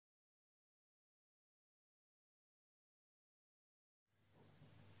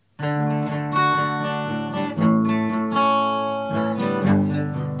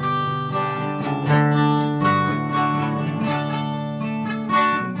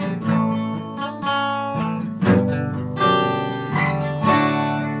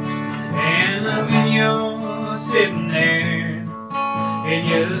Sitting there in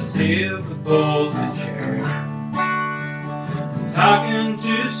your silver upholstered chair, talking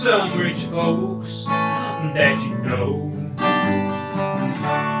to some rich folks that you know.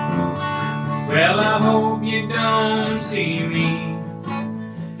 Well, I hope you don't see me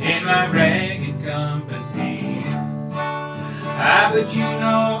in my ragged company. But you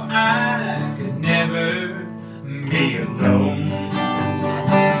know I could never be alone.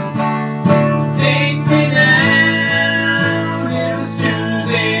 Take me down, little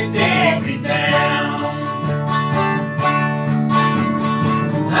Susie, take me down.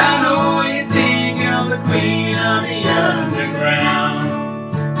 I know you think you're the queen of the underground.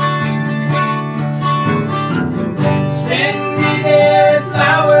 Send me their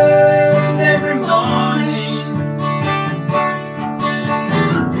flowers every morning.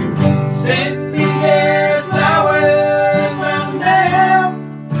 Send me their flowers while I'm there.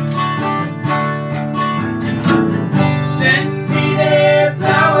 Send me their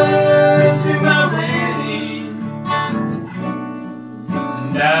flowers to my wedding.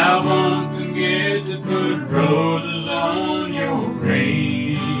 And I won't forget to put roses on your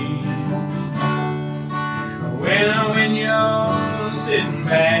grave. When you're sitting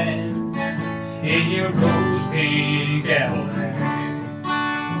back in your rose-pink Cadillac,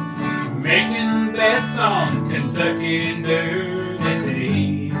 making bets on Kentucky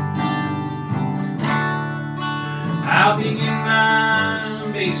Derby, I'll be in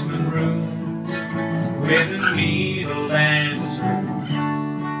my basement room with a needle and a screw,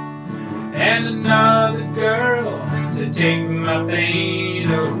 and another girl to take my pain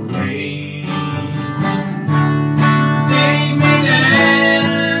away. Take me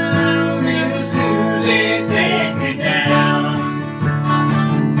down, little Susie, take me down.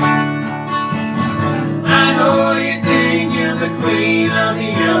 I know you think you're the queen of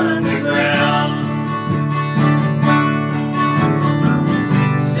the